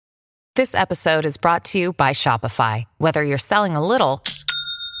This episode is brought to you by Shopify. Whether you're selling a little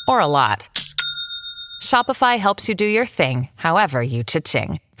or a lot, Shopify helps you do your thing, however you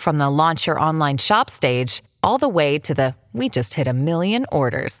cha-ching. From the launch your online shop stage, all the way to the we just hit 1 million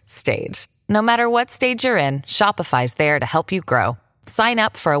orders stage. No matter what stage you're in, Shopify's there to help you grow. Sign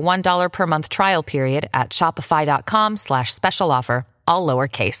up for a $1 per month trial period at shopify.com/special offer, all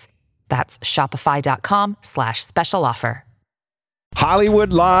lowercase. That's shopify.com/special offer.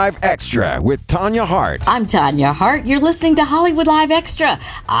 Hollywood Live Extra with Tanya Hart. I'm Tanya Hart. You're listening to Hollywood Live Extra.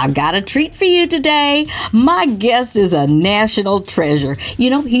 I've got a treat for you today. My guest is a national treasure. You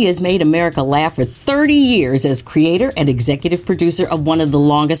know, he has made America laugh for 30 years as creator and executive producer of one of the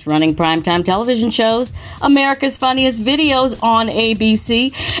longest running primetime television shows, America's Funniest Videos on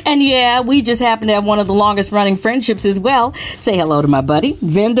ABC. And yeah, we just happen to have one of the longest running friendships as well. Say hello to my buddy,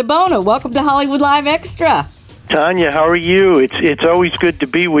 Bona. Welcome to Hollywood Live Extra. Tanya, how are you? It's always good to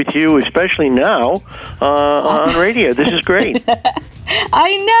be with you, especially now on radio. This is great.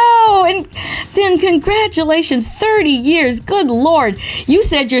 I know. And then congratulations, 30 years. Good Lord. You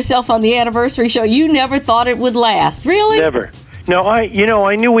said yourself on the anniversary show you never thought it would last. Really? Never. No,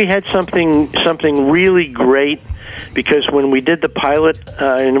 I knew we had something really great, because when we did the pilot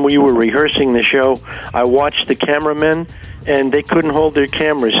and we were rehearsing the show, I watched the cameramen, and they couldn't hold their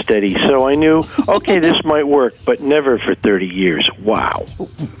cameras steady. So I knew, okay, this might work, but never for 30 years. Wow.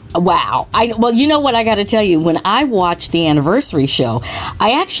 Wow. Well, you know what I got to tell you? When I watched the anniversary show,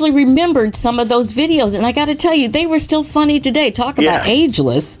 I actually remembered some of those videos, and I got to tell you, they were still funny today. Talk about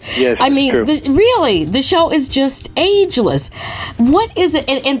ageless. Yes, I mean, true. Really, the show is just ageless. What is it?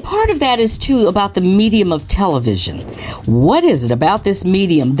 And part of that is, too, about the medium of television. What is it about this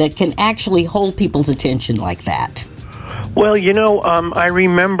medium that can actually hold people's attention like that? Well, I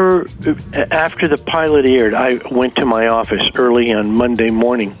remember after the pilot aired, I went to my office early on Monday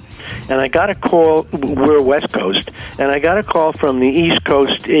morning, and I got a call. We're West Coast, and I got a call from the East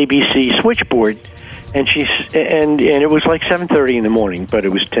Coast ABC switchboard, and it was like 7:30 in the morning, but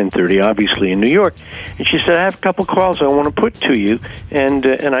it was 10:30, obviously, in New York. And she said, "I have a couple calls I want to put to you," and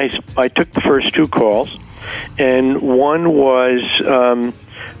I took the first two calls, and one was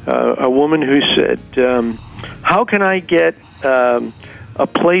a woman who said, how can I get a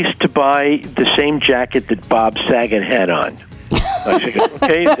place to buy the same jacket that Bob Saget had on? I said,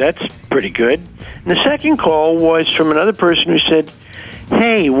 okay, that's pretty good. And the second call was from another person who said,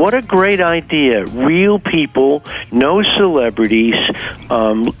 hey, what a great idea. Real people, no celebrities,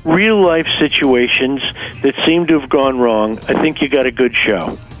 real-life situations that seem to have gone wrong. I think you got a good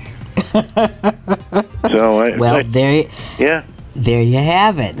show. There you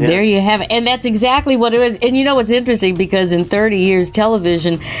have it. Yeah. There you have it. And that's exactly what it is. And you know what's interesting, because in 30 years,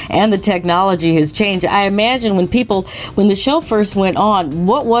 television and the technology has changed. I imagine when the show first went on,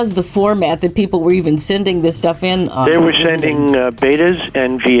 what was the format that people were even sending this stuff in on? They were sending betas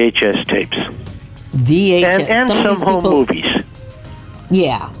and VHS tapes. VHS. And some home movies.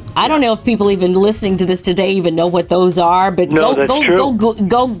 Yeah. I don't know if people even listening to this today even know what those are, but go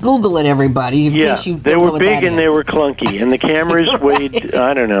Google it, everybody. In case you they don't were know what big that and is. they were clunky, and the cameras weighed,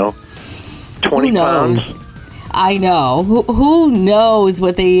 I don't know, 20 pounds. I know. Who knows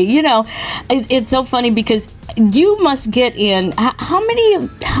what they, it's so funny because you must get in, how many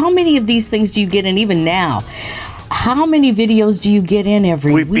of these things do you get in even now? How many videos do you get in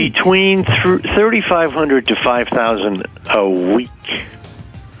every week? Between 3,500 to 5,000 a week.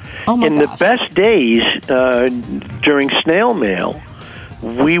 Oh my gosh. The best days during snail mail,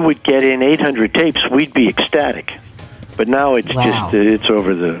 we would get in 800 tapes. We'd be ecstatic. But now it's just it's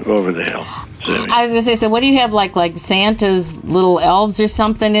over the hill. So, I was going to say, so what do you have, like Santa's little elves or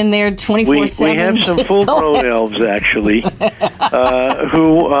something in there 24/7? We have some full-grown elves, actually,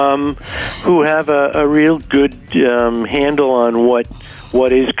 who have a real good handle on what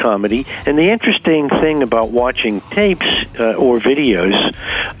is comedy. And the interesting thing about watching tapes or videos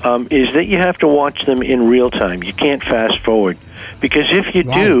is that you have to watch them in real time. You can't fast forward. Because if you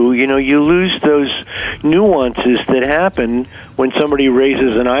do, you lose those nuances that happen when somebody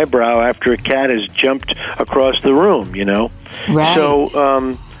raises an eyebrow after a cat has jumped across the room, Right. So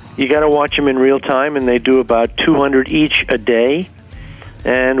you got to watch them in real time, and they do about 200 each a day,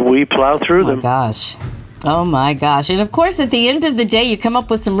 and we plow through them. Oh, my gosh. And, of course, at the end of the day, you come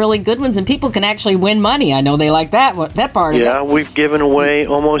up with some really good ones, and people can actually win money. I know they like that part of it. Yeah, we've given away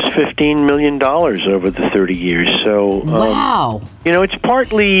almost $15 million over the 30 years. So, wow. It's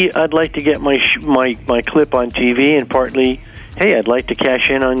partly I'd like to get my clip on TV, and partly, hey, I'd like to cash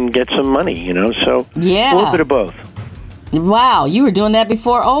in and get some money, So a little bit of both. Wow, you were doing that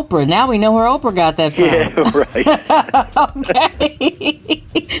before Oprah. Now we know where Oprah got that from. Yeah, right. Okay.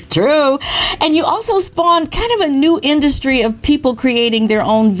 True. And you also spawned kind of a new industry of people creating their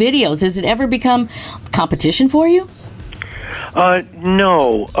own videos. Has it ever become competition for you?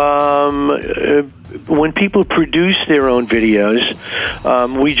 No. When people produce their own videos,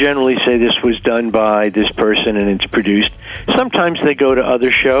 we generally say this was done by this person and it's produced. Sometimes they go to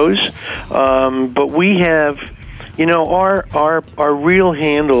other shows, but we have, our real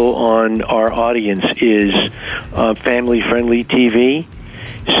handle on our audience is family-friendly TV.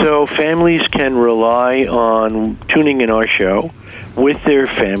 So families can rely on tuning in our show with their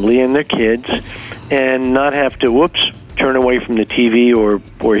family and their kids and not have to, turn away from the TV or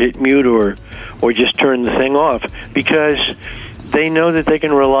hit mute or just turn the thing off, because they know that they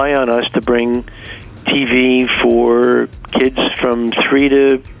can rely on us to bring TV for kids from 3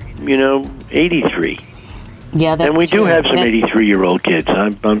 to 83. Yeah, that's and we true. do have some 83-year-old kids.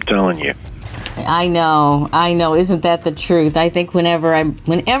 I'm telling you. I know. Isn't that the truth? I think whenever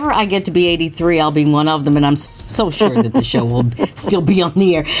I get to be 83, I'll be one of them, and I'm so sure that the show will still be on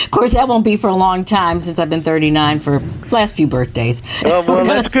the air. Of course, that won't be for a long time, since I've been 39 for the last few birthdays. Well, We're going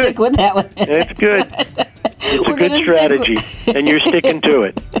to that's good. stick with that one. That's good. It's a good strategy, and you're sticking to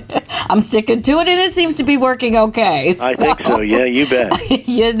it. I'm sticking to it, and it seems to be working okay. I think so. Yeah, you bet.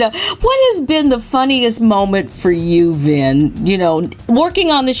 What has been the funniest moment for you, Vin?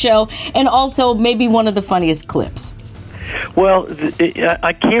 Working on the show, and also maybe one of the funniest clips. Well,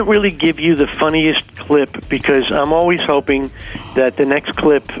 I can't really give you the funniest clip, because I'm always hoping that the next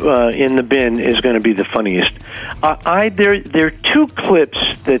clip in the bin is going to be the funniest. There are two clips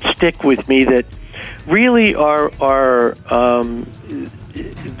that stick with me that really are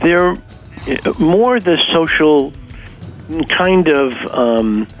they're more the social kind of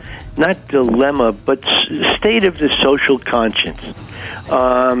not dilemma, but state of the social conscience.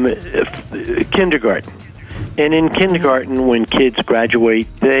 Kindergarten. And in kindergarten, when kids graduate,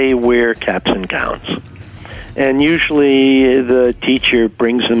 they wear caps and gowns. And usually the teacher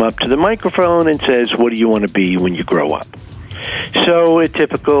brings them up to the microphone and says, "What do you want to be when you grow up?" So a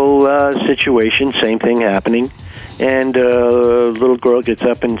typical situation, same thing happening. And a little girl gets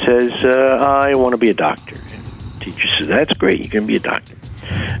up and says, "I want to be a doctor." And the teacher says, "That's great, you can be a doctor."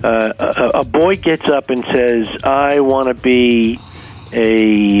 A boy gets up and says, "I want to be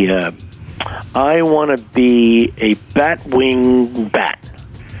a batwing bat."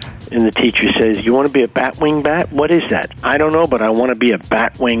 And the teacher says, "You want to be a batwing bat? What is that?" "I don't know, but I want to be a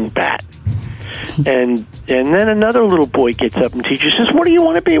batwing bat." And then another little boy gets up and the teacher says, "What do you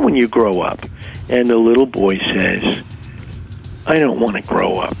want to be when you grow up?" And the little boy says, "I don't want to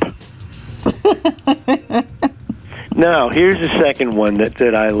grow up." Now, here's the second one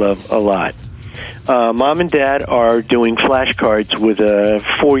that I love a lot. Mom and Dad are doing flashcards with a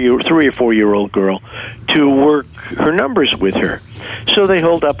 3 or 4-year-old girl to work her numbers with her. So they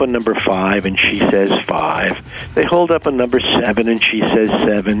hold up a number 5, and she says 5. They hold up a number 7, and she says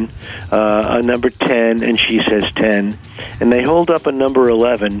 7. A number 10, and she says 10. And they hold up a number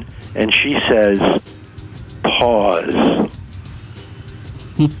 11, and she says, "Pause."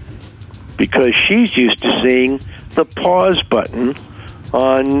 Because she's used to seeing the pause button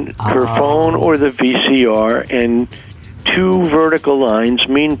on her phone or the VCR, and 2 vertical lines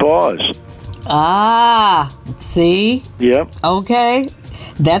mean pause. See? Yep. Okay.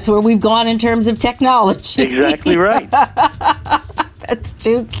 That's where we've gone in terms of technology. Exactly right. That's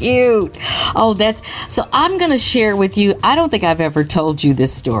too cute. So I'm going to share with you, I don't think I've ever told you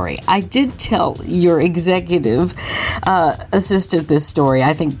this story. I did tell your executive assistant this story.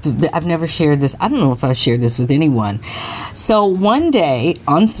 I think I've never shared this. I don't know if I've shared this with anyone. So one day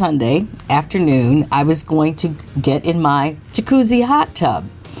on Sunday afternoon, I was going to get in my jacuzzi hot tub.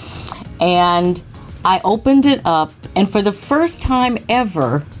 And I opened it up, and for the first time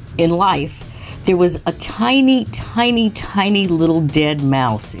ever in life, there was a tiny, tiny, tiny little dead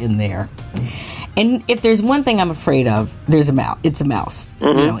mouse in there. And if there's one thing I'm afraid of, there's a mouse. It's a mouse.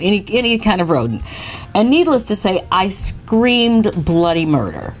 Mm-hmm. Any kind of rodent. And needless to say, I screamed bloody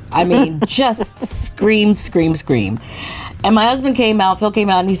murder. I mean, just scream. And my husband came out, Phil came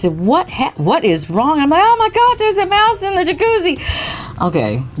out, and he said, what is wrong? I'm like, "Oh my God, there's a mouse in the jacuzzi."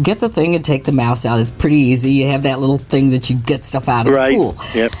 Okay, get the thing and take the mouse out. It's pretty easy. You have that little thing that you get stuff out of the pool.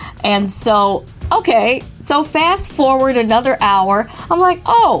 Yep. And so, so fast forward another hour. I'm like,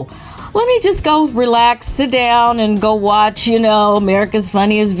 let me just go relax, sit down, and go watch, America's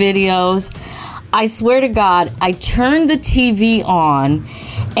Funniest Videos. I swear to God, I turned the TV on,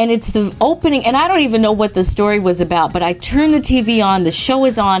 and it's the opening, and I don't even know what the story was about, but I turned the TV on, the show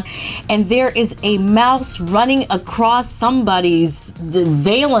is on, and there is a mouse running across somebody's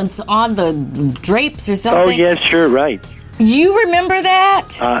valance on the drapes or something. Oh, yes, sure, right. You remember that?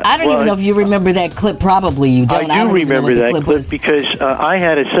 I don't even know if you remember that clip. Probably you don't. I do remember that clip because I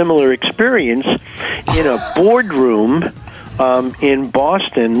had a similar experience in a boardroom in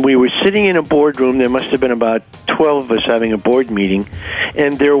Boston. We were sitting in a boardroom. There must have been about 12 of us having a board meeting,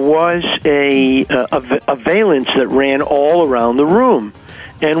 and there was a valance that ran all around the room.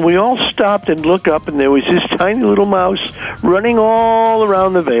 And we all stopped and looked up, and there was this tiny little mouse running all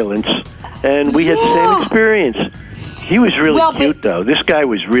around the valance. And we had the same experience. He was really cute, though. This guy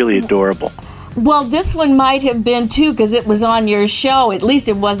was really adorable. Well, this one might have been, too, because it was on your show. At least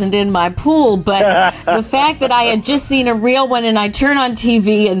it wasn't in my pool. But the fact that I had just seen a real one, and I turn on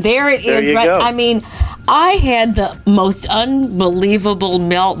TV, and there it is. There you go. I mean, I had the most unbelievable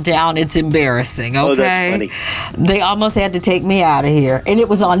meltdown. It's embarrassing, okay? Oh, that's funny. They almost had to take me out of here, and it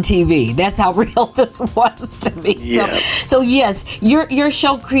was on TV. That's how real this was to me. Yeah. So yes, your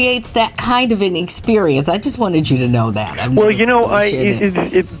show creates that kind of an experience. I just wanted you to know that. Well, you know,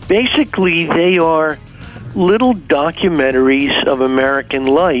 basically they are little documentaries of American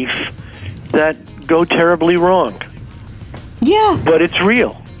life that go terribly wrong. Yeah. But it's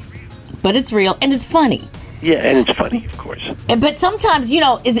real. But it's real, and it's funny. Yeah, and it's funny, of course. But sometimes, you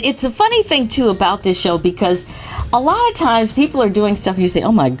know, it's a funny thing, too, about this show, because a lot of times people are doing stuff and you say,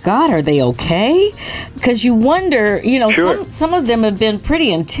 oh, my God, are they okay? Because you wonder, you know, sure. some of them have been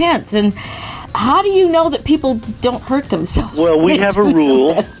pretty intense, and how do you know that people don't hurt themselves? Well, we have a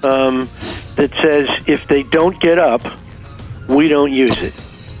rule that says if they don't get up, we don't use it.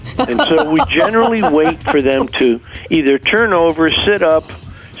 And so we generally wait for them to either turn over, sit up,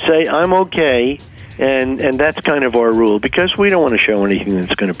 say, I'm okay, and that's kind of our rule, because we don't want to show anything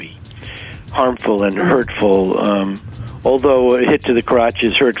that's going to be harmful and hurtful, although a hit to the crotch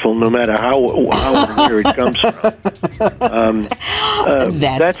is hurtful no matter how or where it comes from.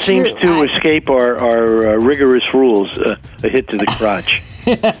 That seems to escape our rigorous rules, a hit to the crotch.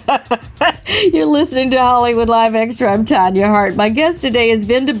 You're listening to Hollywood Live Extra. I'm Tanya Hart. My guest today is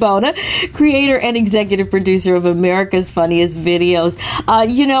Bona, creator and executive producer of America's Funniest Videos.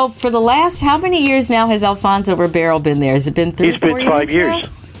 You know, for the last, how many years now has Alfonso Ribeiro been there? Has it been 3 or 4 years? He's been 5 years. Now?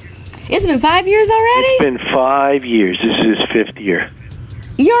 It's been 5 years already? It's been 5 years. This is his 5th year.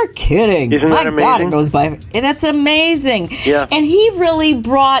 You're kidding. Isn't that amazing? My God, it goes by. That's amazing. Yeah. And he really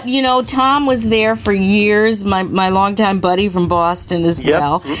brought, you know, Tom was there for years, my longtime buddy from Boston as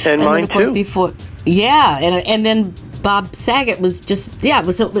well. And mine, then, of course, too. Before, and then Bob Saget was just, you've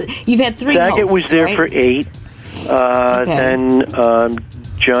had 3 Saget hosts, was there right? for 8. Then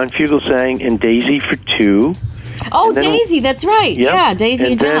John Fugelsang and Daisy for 2. Oh, Daisy, that's right. Yep. Yeah,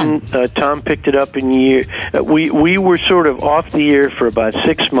 Daisy and John. Then Tom picked it up in year. We were sort of off the air for about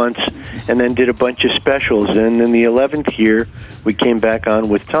 6 months, and then did a bunch of specials. And in the 11th year, we came back on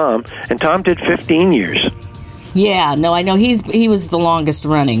with Tom, and Tom did 15 years. Yeah, no, I know he was the longest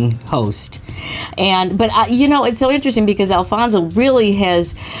running host, but you know, it's so interesting because Alfonso really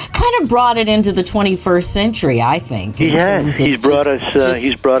has kind of brought it into the 21st century. I think he has. He's brought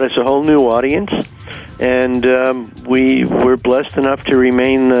us a whole new audience. And we were blessed enough to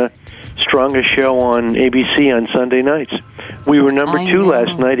remain the strongest show on ABC on Sunday nights. We were number 2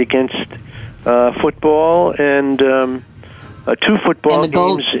 last night against football and 2 football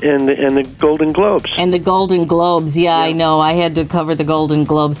games and the Golden Globes. And the Golden Globes, yeah, I know. I had to cover the Golden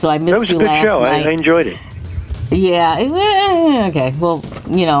Globes, so I missed you last night. That was a good show. I enjoyed it. Yeah, okay. Well,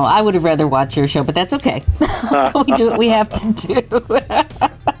 you know, I would have rather watched your show, but that's okay. We do what we have to do.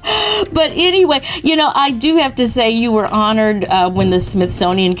 But anyway, you know, I do have to say you were honored when the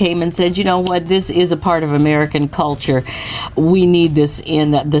Smithsonian came and said, you know what, this is a part of American culture. We need this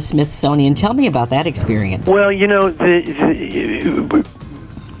in the Smithsonian. Tell me about that experience. Well, you know,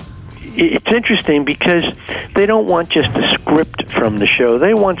 it's interesting because they don't want just a script from the show.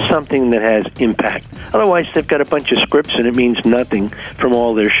 They want something that has impact. Otherwise, they've got a bunch of scripts and it means nothing from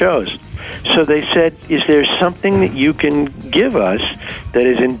all their shows. So they said, is there something that you can give us that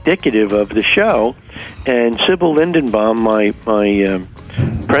is indicative of the show? And Sybil Lindenbaum, my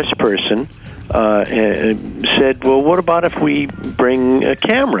press person, said, well, what about if we bring a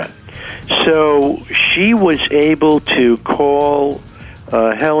camera? So she was able to call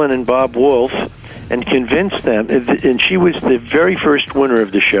Helen and Bob Wolf and convince them, and she was the very first winner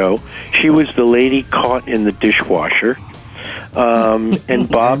of the show. She was the lady caught in the dishwasher, and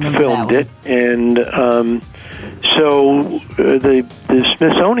Bob filmed it, and so the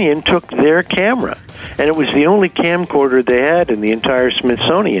Smithsonian took their camera, and it was the only camcorder they had in the entire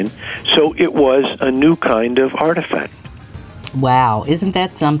Smithsonian, so it was a new kind of artifact. Wow, isn't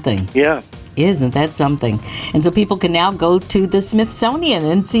that something? Yeah. Isn't that something? And so people can now go to the Smithsonian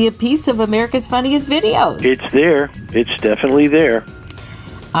and see a piece of America's Funniest Videos. It's there. It's definitely there.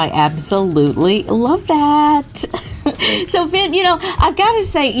 I absolutely love that. So, Vin, I've got to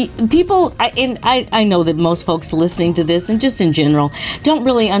say, people, I know that most folks listening to this, and just in general, don't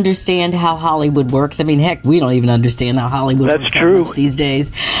really understand how Hollywood works. I mean, heck, we don't even understand how Hollywood works that much these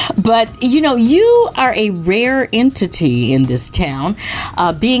days. But, you are a rare entity in this town,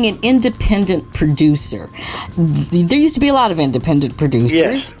 being an independent producer. There used to be a lot of independent producers.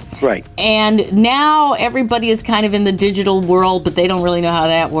 Yes, right. And now everybody is kind of in the digital world, but they don't really know how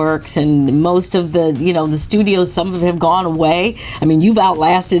that works. And most of the, the studios, some of them have gone away. I mean, you've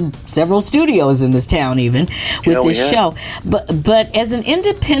outlasted several studios in this town even with this show. But as an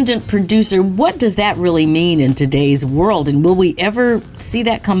independent producer, what does that really mean in today's world? And will we ever see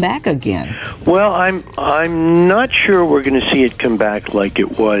that come back again? Well, I'm not sure we're going to see it come back like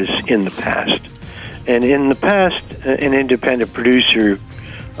it was in the past. And in the past, an independent producer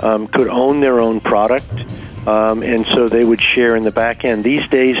could own their own product, and so they would share in the back end. These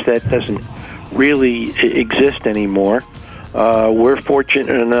days, that doesn't really exist anymore. We're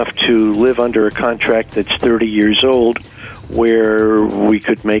fortunate enough to live under a contract that's 30 years old, where we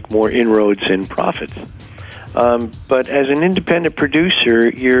could make more inroads in profits. But as an independent producer,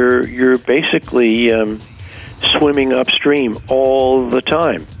 you're basically swimming upstream all the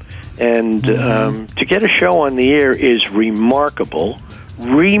time. And to get a show on the air is remarkable.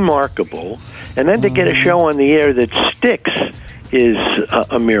 And then to get a show on the air that sticks is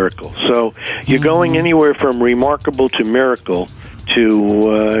a miracle. So you're going anywhere from remarkable to miracle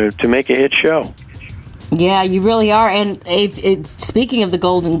to make a hit show. Yeah, you really are. And speaking of the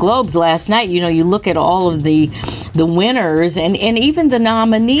Golden Globes last night, you look at all of the winners and even the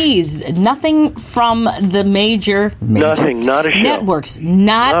nominees. Nothing from the major nothing, not a show. Networks,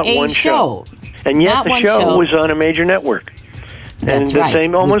 not a one show. And yet the show was on a major network. That's and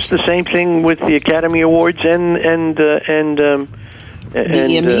right. Almost the same thing with the Academy Awards and the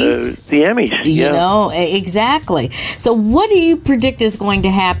Emmys. The Emmys, exactly. So, what do you predict is going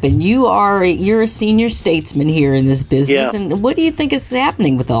to happen? You're a senior statesman here in this business, and what do you think is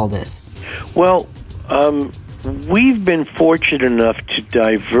happening with all this? Well, we've been fortunate enough to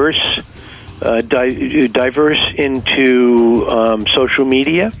diverse into social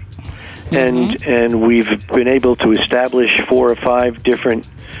media. And we've been able to establish 4 or 5 different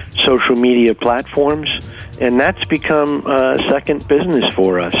social media platforms, and that's become a second business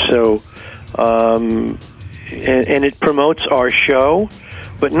for us. So, and it promotes our show,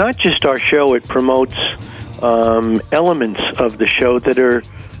 but not just our show. It promotes elements of the show that are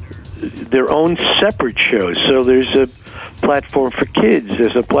their own separate shows. So there's a platform for kids,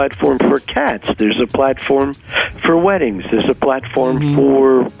 there's a platform for cats, there's a platform for weddings, there's a platform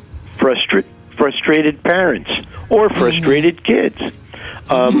for frustrated parents or frustrated kids.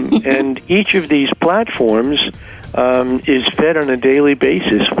 And each of these platforms is fed on a daily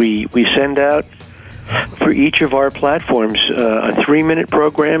basis. We send out for each of our platforms a 3-minute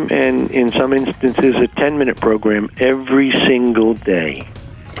program and in some instances a 10-minute program every single day.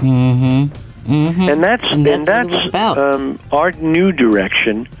 And that's our new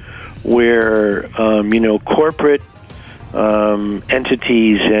direction where, corporate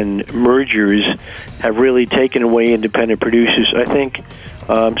entities and mergers have really taken away independent producers. I think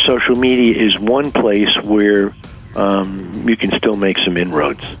social media is one place where you can still make some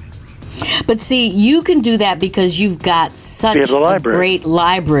inroads. But see, you can do that because you've got such a great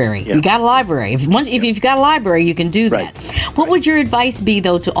library. Yeah. You got a library. If you've got a library, you can do that. What would your advice be,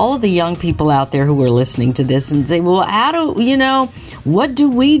 though, to all of the young people out there who are listening to this and say, well, what do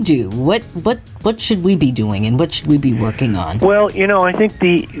we do? What should we be doing and what should we be working on? Well, I think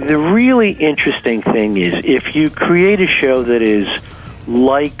the really interesting thing is if you create a show that is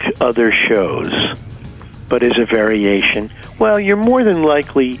like other shows, but is a variation, well, you're more than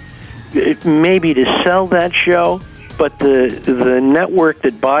likely maybe to sell that show, but the network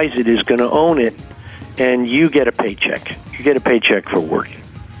that buys it is going to own it, and you get a paycheck. You get a paycheck for working.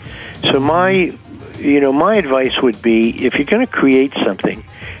 So my advice would be, if you're going to create something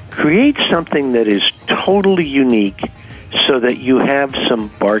that is totally unique so that you have some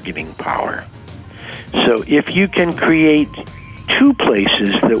bargaining power. So if you can create 2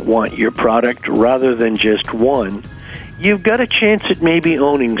 places that want your product rather than just one, you've got a chance at maybe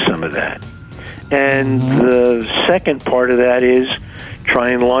owning some of that. And the second part of that is try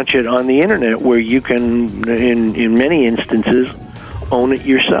and launch it on the internet where you can, in many instances, own it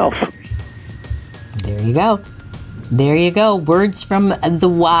yourself. There you go. There you go. Words from the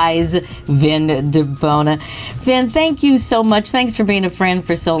wise Vin de Bona. Vin, thank you so much. Thanks for being a friend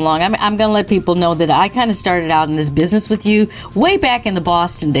for so long. I'm going to let people know that I kind of started out in this business with you way back in the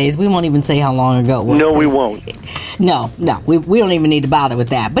Boston days. We won't even say how long ago it was. No, we won't. No, we don't even need to bother with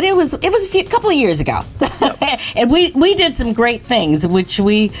that. But it was a couple of years ago. And we did some great things, which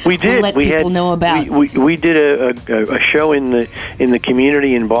we did. Let people know about. We did a show in the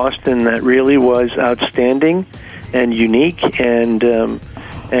community in Boston that really was outstanding and unique, and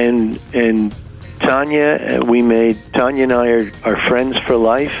Tanya, Tanya and I are friends for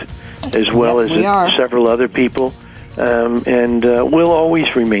life, as well as several other people, and we'll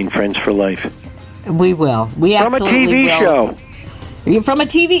always remain friends for life. We will. We absolutely will. From a TV show. From a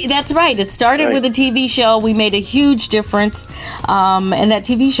TV, that's right. It started with a TV show. We made a huge difference, and that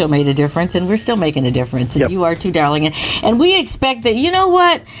TV show made a difference, and we're still making a difference, and you are too, darling. And we expect that, you know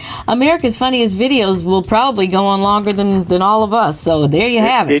what, America's Funniest Videos will probably go on longer than all of us, so there you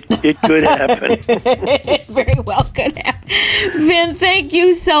have it. It could happen. It very well could happen. Vin, thank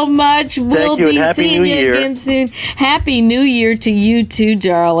you so much. We'll be seeing you again soon. Happy New Year to you too,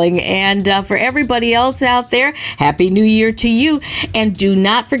 darling. And for everybody else out there, Happy New Year to you. And do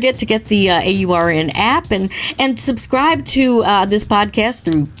not forget to get the AURN app and subscribe to this podcast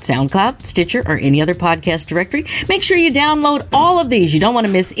through SoundCloud, Stitcher, or any other podcast directory. Make sure you download all of these. You don't want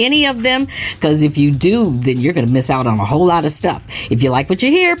to miss any of them, because if you do, then you're going to miss out on a whole lot of stuff. If you like what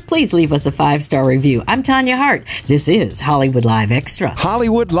you hear, please leave us a 5-star review. I'm Tanya Hart. This is Hollywood Live Extra.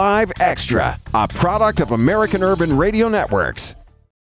 Hollywood Live Extra, a product of American Urban Radio Networks.